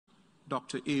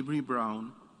Dr. Amery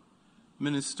Browne,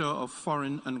 Minister of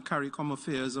Foreign and CARICOM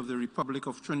Affairs of the Republic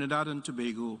of Trinidad and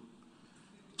Tobago,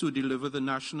 to deliver the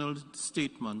national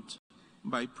statement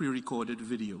by pre-recorded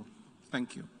video.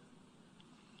 Thank you.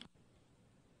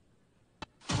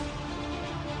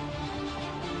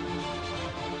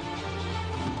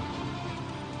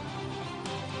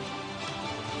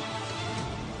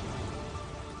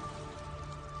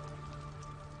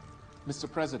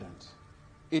 Mr. President,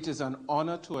 it is an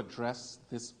honor to address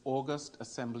this August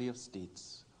Assembly of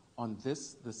States on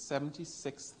this, the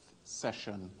 76th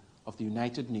session of the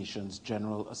United Nations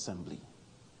General Assembly.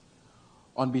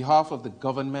 On behalf of the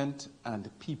government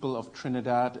and people of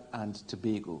Trinidad and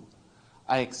Tobago,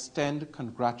 I extend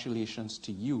congratulations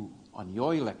to you on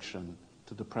your election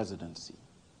to the presidency.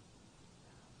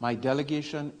 My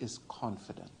delegation is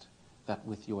confident that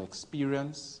with your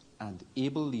experience and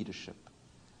able leadership,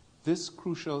 this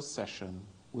crucial session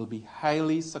will be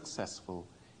highly successful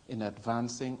in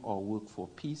advancing our work for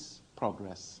peace,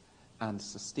 progress, and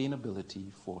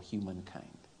sustainability for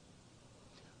humankind.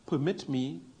 Permit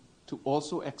me to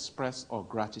also express our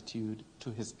gratitude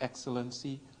to His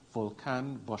Excellency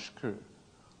Volkan Bozkır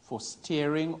for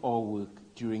steering our work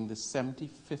during the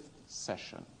 75th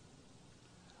session.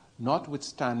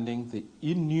 Notwithstanding the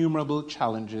innumerable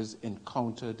challenges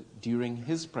encountered during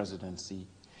his presidency,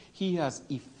 he has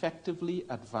effectively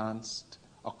advanced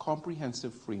a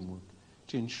comprehensive framework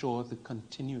to ensure the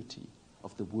continuity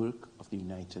of the work of the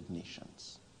United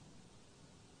Nations.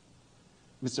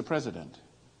 Mr. President,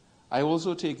 I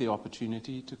also take the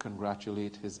opportunity to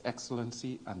congratulate His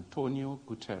Excellency Antonio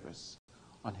Guterres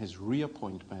on his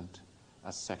reappointment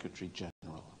as Secretary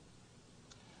General.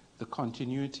 The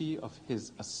continuity of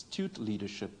his astute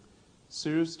leadership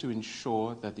serves to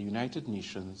ensure that the United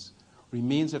Nations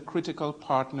remains a critical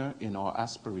partner in our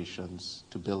aspirations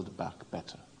to build back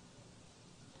better.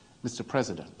 Mr.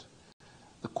 President,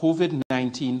 the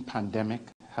COVID-19 pandemic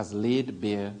has laid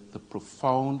bare the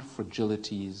profound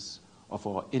fragilities of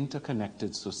our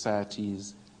interconnected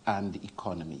societies and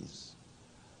economies.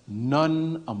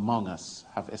 None among us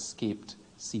have escaped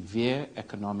severe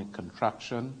economic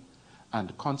contraction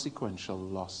and consequential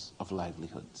loss of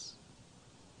livelihoods.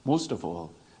 Most of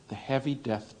all, the heavy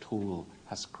death toll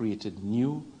has created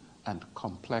new and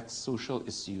complex social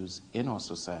issues in our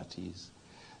societies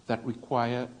that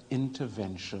require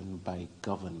intervention by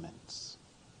governments.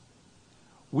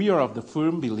 We are of the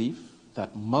firm belief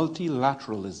that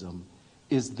multilateralism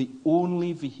is the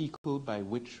only vehicle by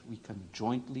which we can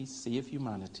jointly save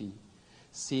humanity,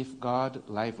 safeguard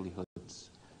livelihoods,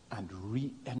 and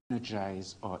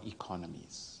re-energize our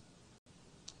economies.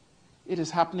 It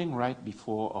is happening right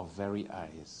before our very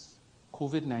eyes.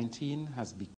 COVID-19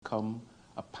 has become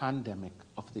a pandemic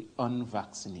of the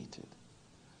unvaccinated,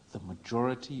 the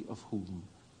majority of whom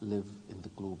live in the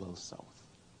global south.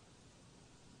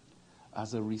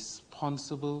 As a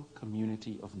responsible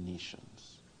community of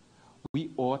nations,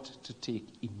 we ought to take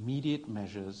immediate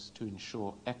measures to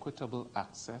ensure equitable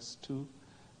access to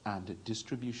and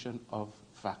distribution of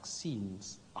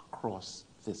vaccines across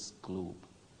this globe.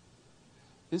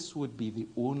 This would be the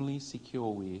only secure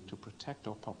way to protect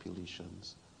our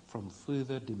populations from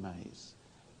further demise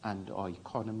and our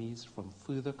economies from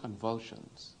further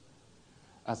convulsions,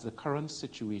 as the current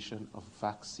situation of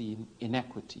vaccine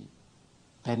inequity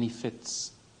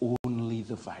benefits only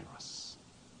the virus.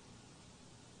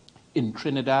 In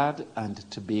Trinidad and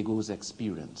Tobago's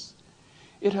experience,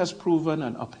 it has proven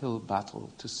an uphill battle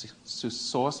to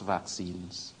source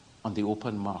vaccines on the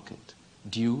open market,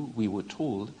 due, we were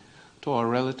told, to our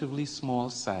relatively small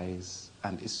size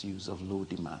and issues of low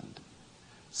demand.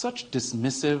 Such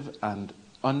dismissive and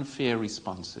unfair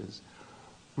responses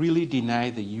really deny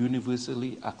the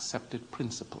universally accepted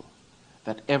principle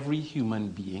that every human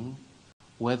being,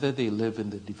 whether they live in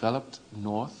the developed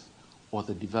North or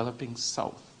the developing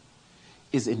South,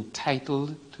 is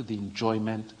entitled to the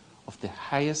enjoyment of the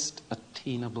highest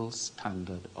attainable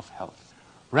standard of health.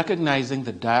 Recognizing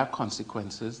the dire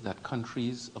consequences that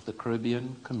countries of the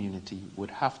Caribbean community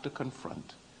would have to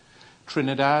confront,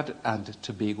 Trinidad and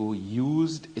Tobago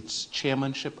used its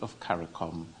chairmanship of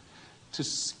CARICOM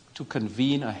to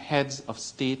convene a heads of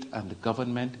state and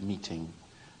government meeting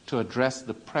to address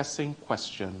the pressing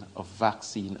question of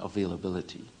vaccine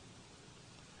availability.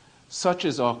 Such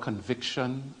is our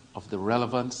conviction of the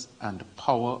relevance and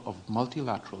power of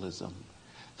multilateralism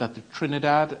that the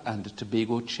Trinidad and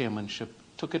Tobago chairmanship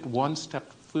took it one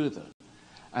step further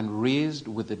and raised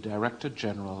with the Director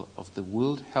General of the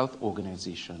World Health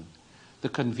Organization the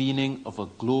convening of a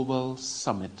global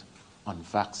summit on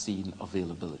vaccine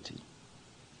availability.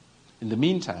 In the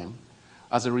meantime,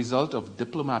 As a result of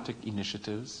diplomatic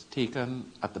initiatives taken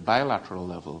at the bilateral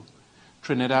level,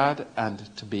 Trinidad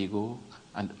and Tobago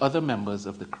and other members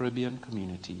of the Caribbean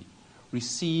community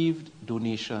received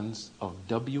donations of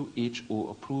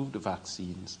WHO-approved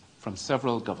vaccines from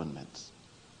several governments.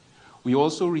 We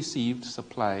also received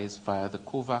supplies via the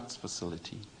COVAX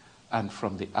facility and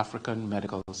from the African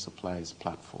Medical Supplies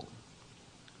Platform.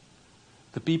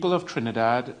 The people of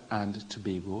Trinidad and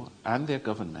Tobago and their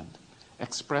government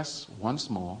express once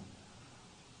more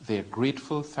their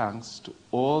grateful thanks to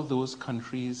all those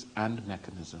countries and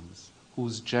mechanisms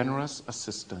whose generous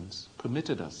assistance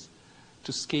permitted us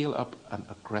to scale up an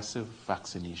aggressive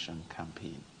vaccination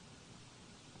campaign.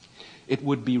 It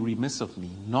would be remiss of me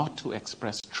not to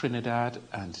express Trinidad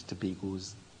and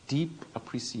Tobago's deep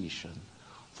appreciation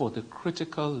for the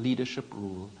critical leadership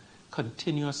role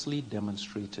continuously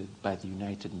demonstrated by the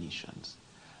United Nations,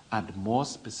 and more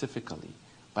specifically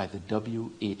by the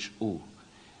WHO,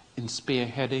 in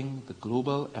spearheading the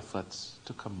global efforts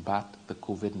to combat the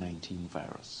COVID-19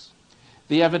 virus.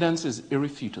 The evidence is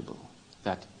irrefutable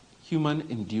that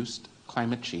human-induced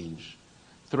climate change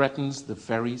threatens the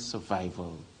very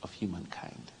survival of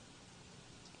humankind.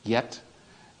 Yet,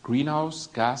 greenhouse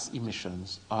gas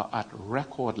emissions are at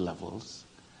record levels,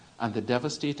 and the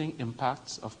devastating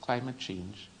impacts of climate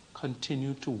change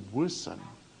continue to worsen,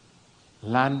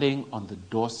 landing on the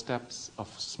doorsteps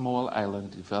of small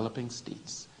island developing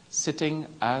states, sitting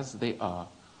as they are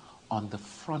on the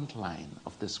front line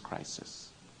of this crisis.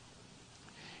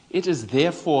 It is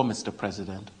therefore, Mr.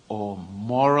 President, our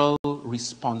moral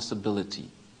responsibility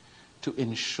to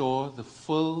ensure the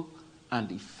full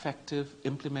and effective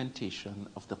implementation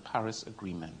of the Paris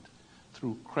Agreement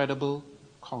through credible,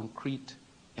 concrete,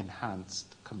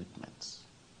 enhanced commitments.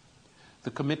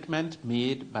 The commitment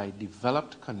made by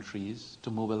developed countries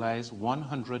to mobilize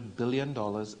 $100 billion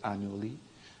annually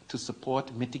to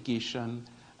support mitigation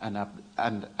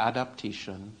and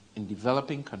adaptation in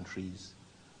developing countries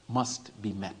must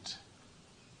be met.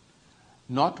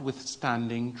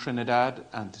 Notwithstanding Trinidad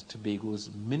and Tobago's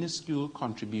minuscule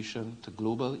contribution to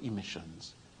global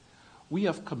emissions, we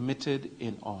have committed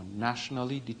in our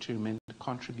nationally determined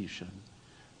contribution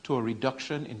to a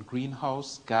reduction in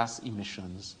greenhouse gas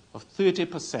emissions of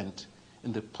 30%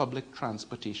 in the public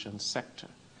transportation sector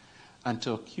and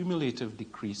to a cumulative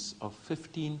decrease of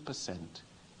 15%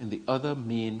 in the other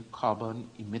main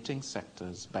carbon-emitting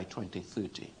sectors by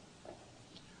 2030.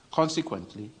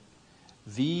 Consequently,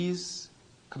 these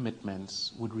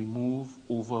commitments would remove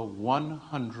over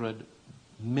 100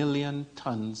 million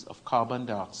tons of carbon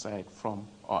dioxide from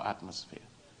our atmosphere,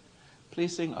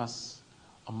 placing us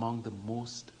among the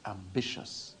most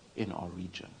ambitious in our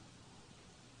region.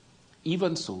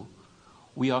 Even so,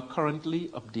 we are currently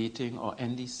updating our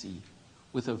NDC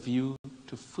with a view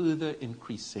to further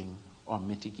increasing our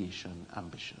mitigation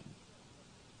ambition.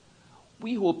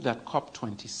 We hope that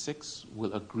COP26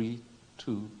 will agree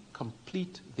to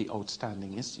complete the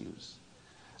outstanding issues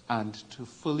and to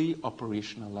fully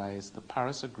operationalize the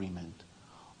Paris Agreement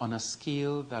on a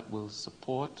scale that will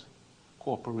support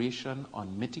cooperation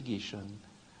on mitigation,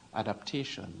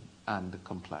 adaptation, and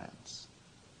compliance.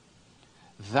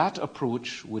 That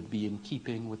approach would be in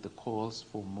keeping with the calls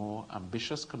for more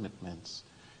ambitious commitments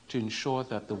to ensure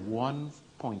that the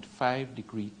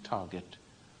 1.5-degree target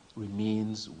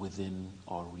remains within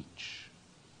our reach.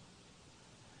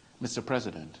 Mr.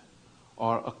 President,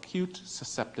 our acute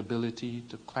susceptibility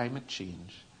to climate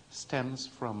change stems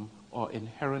from our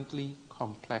inherently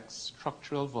complex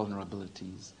structural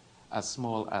vulnerabilities as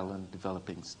small island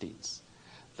developing states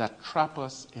that trap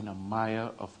us in a mire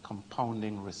of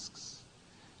compounding risks,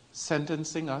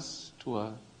 sentencing us to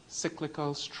a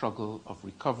cyclical struggle of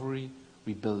recovery,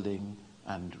 rebuilding,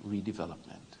 and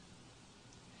redevelopment.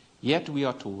 Yet we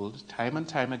are told time and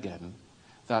time again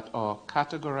that our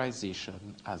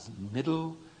categorization as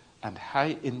middle and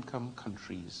high-income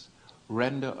countries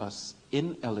render us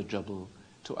ineligible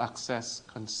to access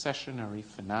concessionary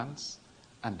finance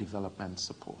and development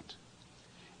support.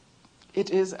 It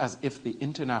is as if the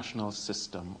international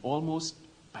system, almost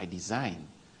by design,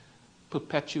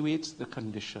 perpetuates the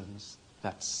conditions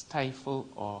that stifle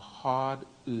our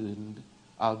hard-earned,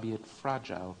 albeit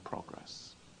fragile,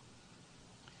 progress.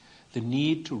 The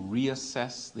need to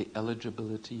reassess the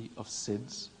eligibility of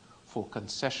SIDS for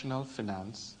concessional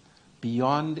finance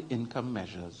beyond income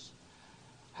measures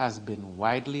has been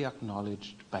widely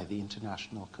acknowledged by the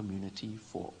international community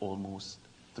for almost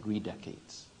 3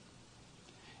 decades.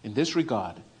 In this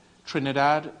regard,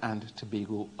 Trinidad and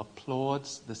Tobago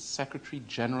applauds the Secretary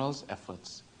General's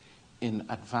efforts in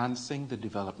advancing the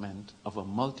development of a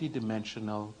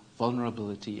multidimensional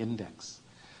vulnerability index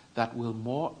that will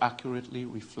more accurately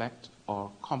reflect our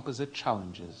composite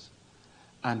challenges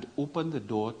and open the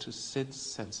door to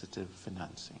SIDS-sensitive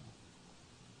financing.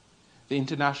 The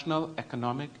international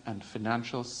economic and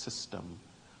financial system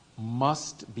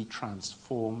must be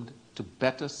transformed to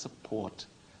better support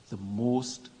the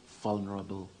most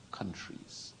vulnerable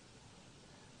countries.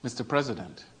 Mr.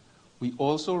 President, we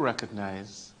also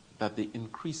recognize that the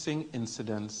increasing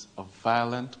incidence of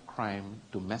violent crime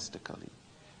domestically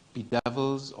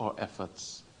bedevils our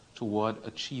efforts toward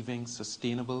achieving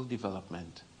sustainable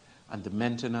development and the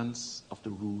maintenance of the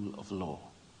rule of law.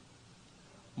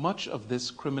 Much of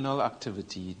this criminal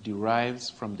activity derives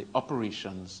from the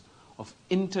operations of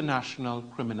international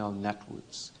criminal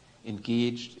networks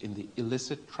engaged in the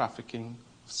illicit trafficking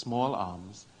of small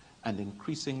arms and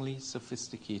increasingly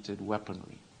sophisticated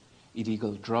weaponry,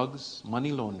 illegal drugs,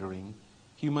 money laundering,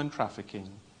 human trafficking,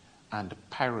 and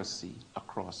piracy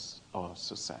across our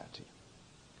society.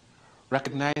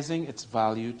 Recognizing its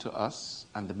value to us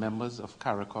and the members of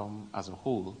CARICOM as a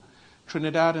whole,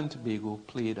 Trinidad and Tobago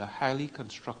played a highly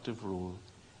constructive role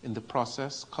in the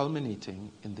process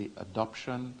culminating in the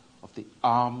adoption of the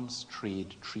Arms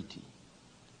Trade Treaty.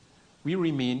 We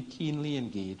remain keenly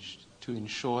engaged to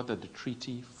ensure that the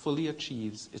treaty fully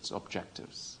achieves its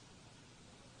objectives.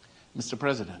 Mr.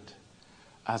 President,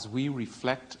 as we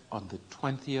reflect on the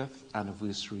 20th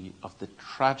anniversary of the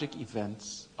tragic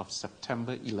events of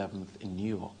September 11th in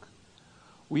New York,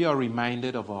 we are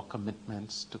reminded of our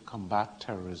commitments to combat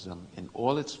terrorism in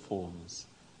all its forms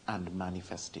and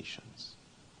manifestations.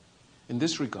 In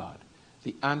this regard,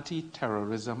 the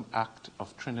Anti-Terrorism Act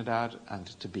of Trinidad and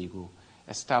Tobago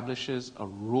establishes a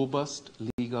robust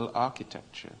legal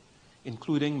architecture,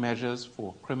 including measures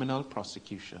for criminal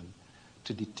prosecution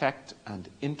to detect and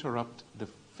interrupt the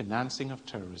financing of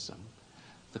terrorism,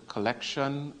 the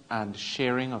collection and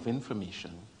sharing of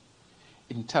information,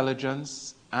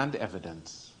 intelligence and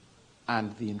evidence,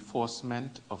 and the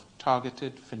enforcement of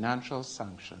targeted financial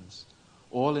sanctions,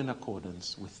 all in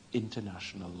accordance with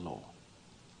international law.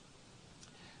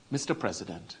 Mr.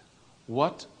 President,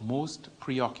 what most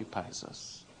preoccupies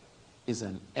us is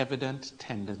an evident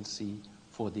tendency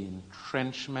for the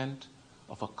entrenchment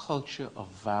of a culture of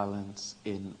violence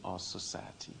in our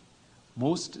society.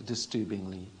 Most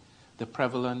disturbingly, the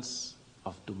prevalence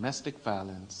of domestic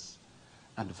violence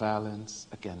and violence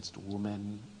against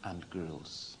women and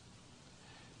girls.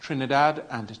 Trinidad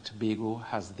and Tobago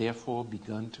has therefore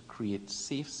begun to create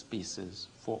safe spaces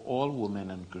for all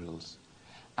women and girls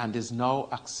and is now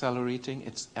accelerating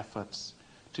its efforts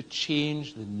to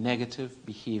change the negative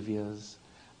behaviors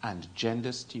and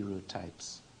gender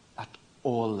stereotypes at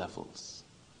all levels.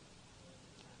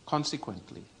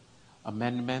 Consequently,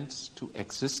 amendments to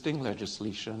existing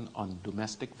legislation on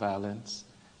domestic violence,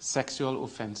 sexual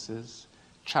offenses,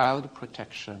 child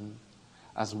protection,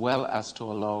 as well as to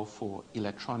allow for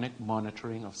electronic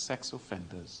monitoring of sex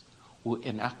offenders, were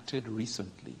enacted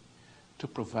recently to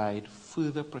provide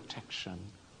further protection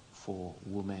for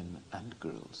women and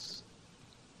girls.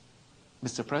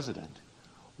 Mr. President,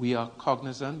 we are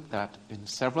cognizant that in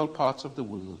several parts of the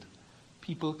world,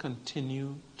 people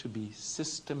continue to be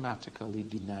systematically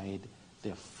denied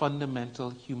their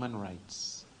fundamental human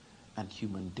rights and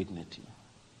human dignity.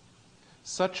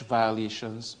 Such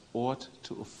violations ought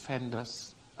to offend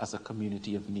us as a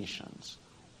community of nations,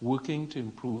 working to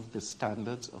improve the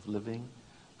standards of living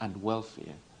and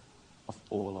welfare of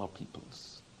all our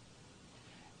peoples.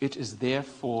 It is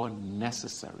therefore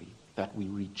necessary that we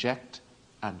reject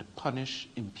and punish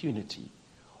impunity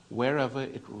wherever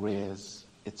it rears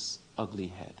its ugly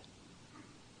head.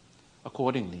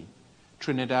 Accordingly,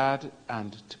 Trinidad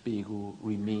and Tobago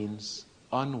remains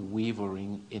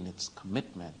unwavering in its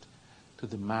commitment to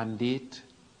the mandate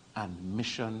and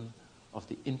mission of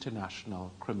the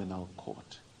International Criminal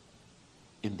Court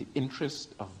in the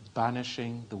interest of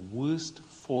banishing the worst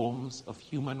forms of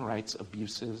human rights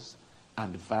abuses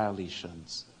and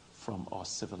violations from our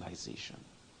civilization.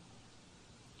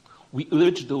 We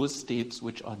urge those states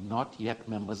which are not yet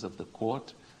members of the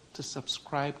court to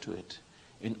subscribe to it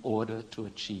in order to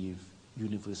achieve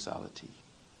universality.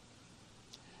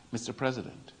 Mr.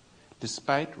 President,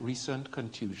 despite recent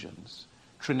contusions,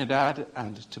 Trinidad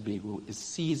and Tobago is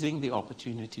seizing the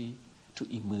opportunity to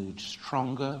emerge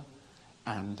stronger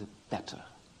and better.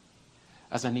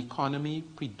 As an economy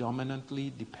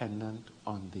predominantly dependent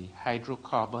on the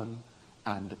hydrocarbon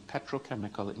and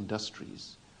petrochemical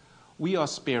industries, we are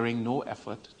sparing no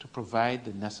effort to provide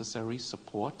the necessary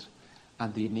support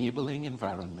and the enabling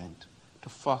environment to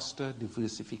foster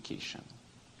diversification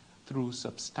through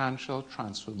substantial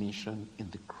transformation in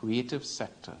the creative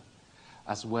sector,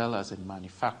 as well as in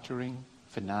manufacturing,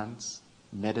 finance,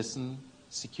 medicine,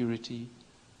 security,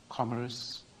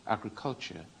 commerce,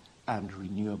 agriculture, and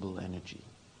renewable energy.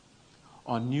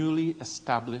 Our newly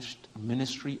established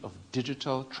Ministry of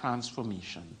Digital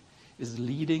Transformation is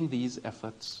leading these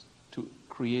efforts to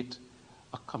create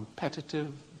a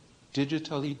competitive,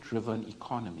 digitally driven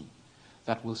economy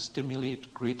that will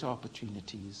stimulate greater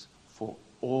opportunities for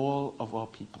all of our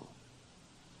people.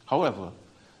 However,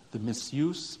 the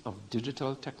misuse of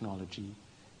digital technology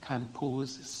can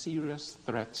pose serious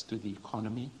threats to the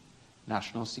economy,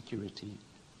 national security,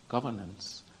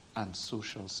 governance, and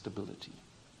social stability.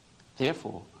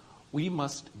 Therefore, we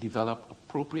must develop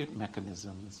appropriate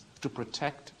mechanisms to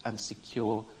protect and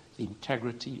secure the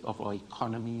integrity of our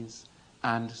economies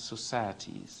and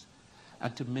societies,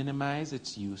 and to minimize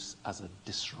its use as a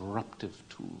disruptive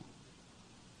tool.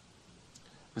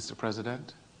 Mr.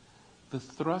 President, the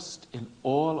thrust in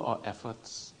all our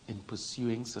efforts in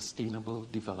pursuing sustainable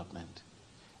development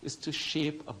is to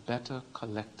shape a better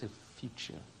collective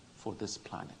future for this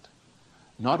planet,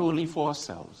 not only for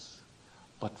ourselves,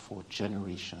 but for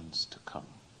generations to come.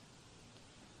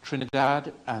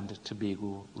 Trinidad and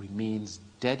Tobago remains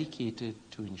dedicated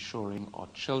to ensuring our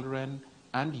children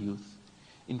and youth,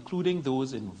 including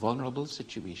those in vulnerable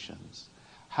situations,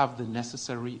 have the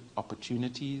necessary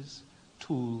opportunities,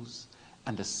 tools,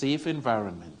 and a safe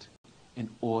environment in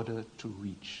order to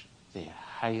reach their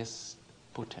highest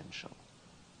potential.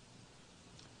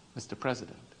 Mr.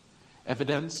 President,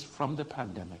 evidence from the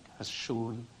pandemic has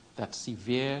shown that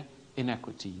severe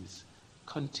inequities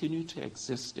continue to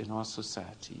exist in our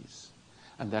societies,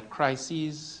 and that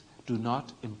crises do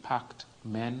not impact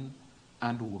men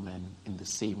and women in the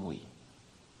same way.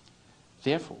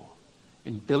 Therefore,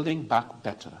 in building back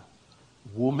better,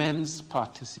 women's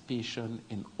participation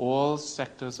in all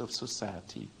sectors of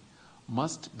society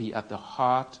must be at the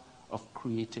heart of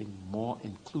creating more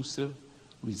inclusive,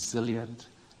 resilient,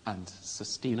 and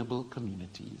sustainable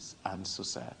communities and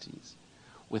societies,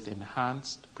 with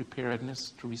enhanced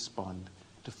preparedness to respond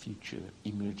to future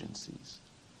emergencies.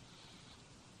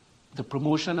 The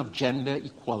promotion of gender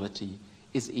equality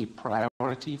is a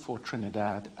priority for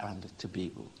Trinidad and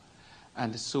Tobago,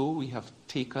 and so we have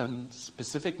taken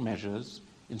specific measures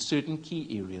in certain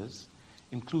key areas,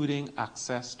 including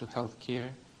access to healthcare,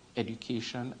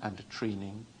 education and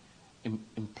training,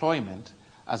 employment,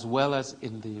 as well as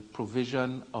in the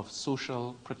provision of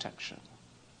social protection.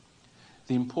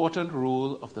 The important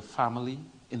role of the family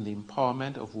in the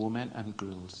empowerment of women and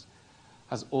girls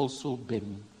has also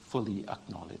been fully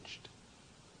acknowledged.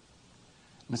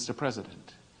 Mr.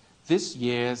 President, this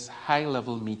year's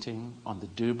high-level meeting on the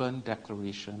Durban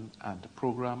Declaration and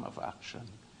Program of Action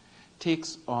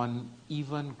takes on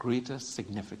even greater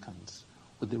significance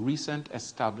with the recent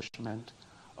establishment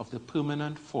of the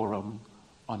Permanent Forum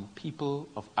on People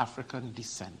of African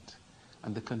Descent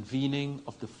and the convening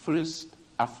of the first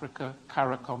Africa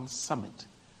CARICOM Summit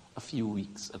a few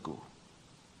weeks ago.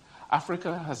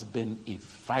 Africa has been a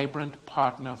vibrant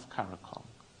partner of CARICOM,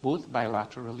 both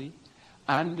bilaterally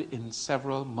and in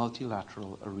several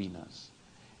multilateral arenas,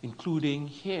 including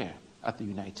here at the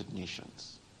United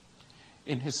Nations.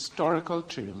 In historical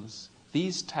terms,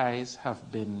 these ties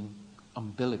have been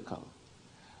umbilical,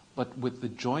 but with the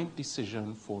joint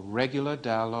decision for regular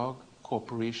dialogue,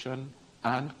 cooperation,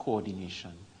 and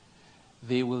coordination,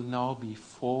 they will now be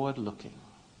forward-looking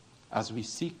as we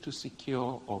seek to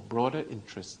secure our broader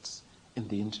interests in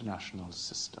the international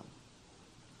system.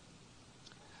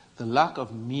 The lack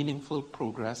of meaningful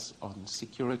progress on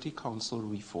Security Council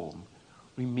reform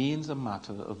remains a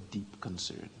matter of deep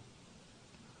concern.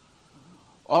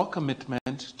 Our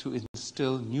commitment to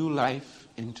instill new life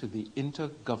into the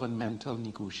intergovernmental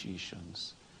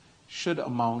negotiations should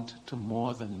amount to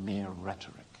more than mere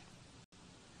rhetoric.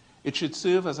 It should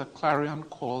serve as a clarion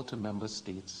call to member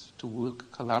states to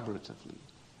work collaboratively,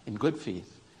 in good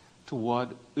faith, toward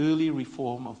early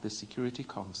reform of the Security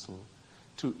Council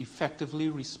to effectively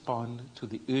respond to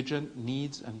the urgent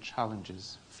needs and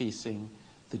challenges facing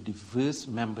the diverse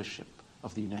membership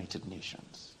of the United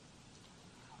Nations.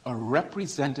 A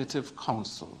representative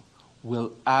council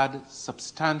will add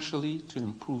substantially to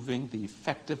improving the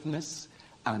effectiveness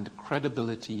and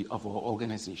credibility of our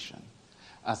organization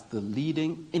as the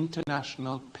leading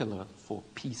international pillar for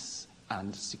peace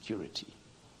and security.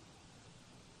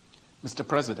 Mr.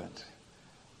 President,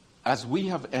 as we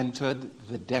have entered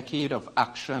the decade of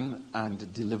action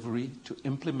and delivery to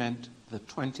implement the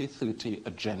 2030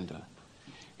 Agenda,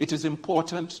 it is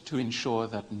important to ensure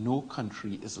that no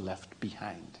country is left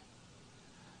behind.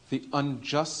 The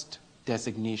unjust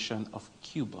designation of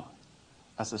Cuba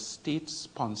as a state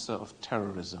sponsor of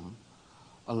terrorism,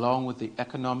 along with the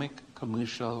economic,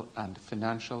 commercial, and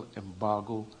financial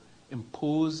embargo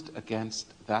imposed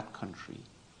against that country,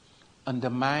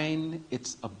 undermine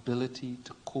its ability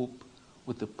to cope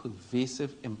with the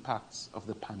pervasive impacts of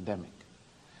the pandemic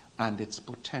and its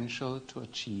potential to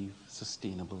achieve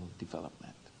sustainable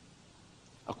development.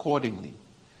 Accordingly,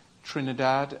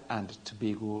 Trinidad and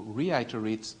Tobago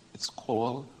reiterates its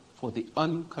call for the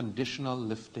unconditional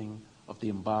lifting of the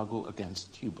embargo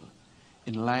against Cuba,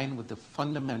 in line with the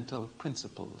fundamental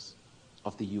principles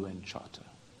of the UN Charter.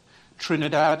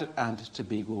 Trinidad and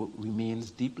Tobago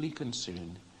remains deeply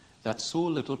concerned that so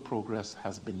little progress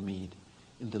has been made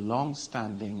in the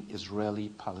long-standing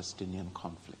Israeli-Palestinian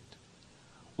conflict,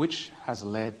 which has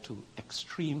led to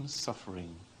extreme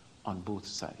suffering on both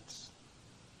sides.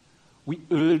 We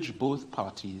urge both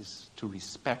parties to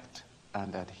respect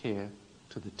and adhere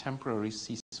to the temporary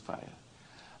ceasefire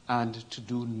and to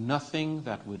do nothing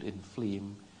that would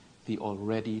inflame the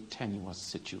already tenuous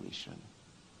situation.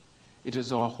 It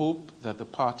is our hope that the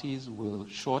parties will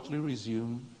shortly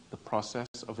resume the process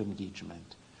of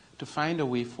engagement to find a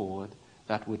way forward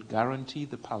that would guarantee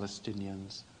the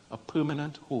Palestinians a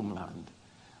permanent homeland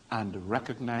and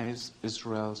recognize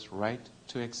Israel's right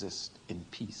to exist in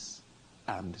peace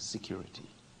and security.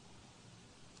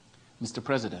 Mr.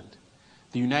 President,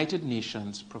 the United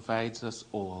Nations provides us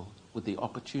all with the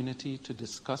opportunity to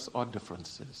discuss our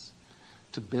differences,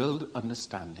 to build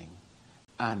understanding,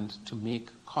 and to make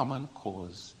common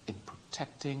cause in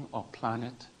protecting our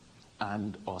planet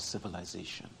and our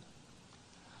civilization.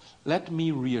 Let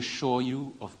me reassure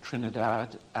you of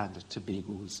Trinidad and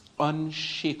Tobago's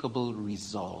unshakable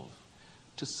resolve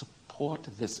to support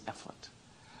this effort,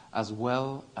 as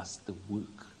well as the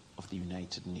work of the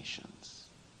United Nations.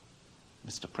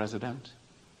 Mr. President,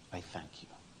 I thank you.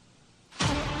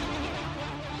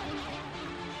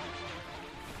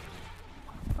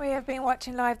 We have been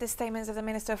watching live the statements of the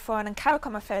Minister of Foreign and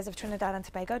CARICOM Affairs of Trinidad and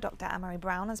Tobago, Dr. Amery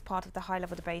Browne, as part of the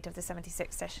high-level debate of the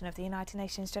 76th session of the United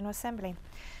Nations General Assembly.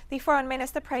 The Foreign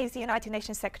Minister praised the United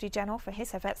Nations Secretary-General for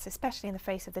his efforts, especially in the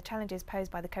face of the challenges posed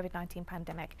by the COVID-19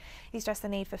 pandemic. He stressed the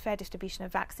need for fair distribution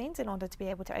of vaccines in order to be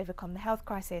able to overcome the health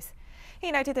crisis.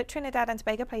 He noted that Trinidad and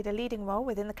Tobago played a leading role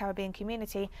within the Caribbean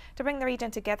community to bring the region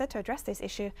together to address this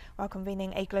issue while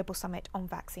convening a global summit on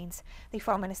vaccines. The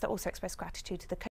Foreign Minister also expressed gratitude to the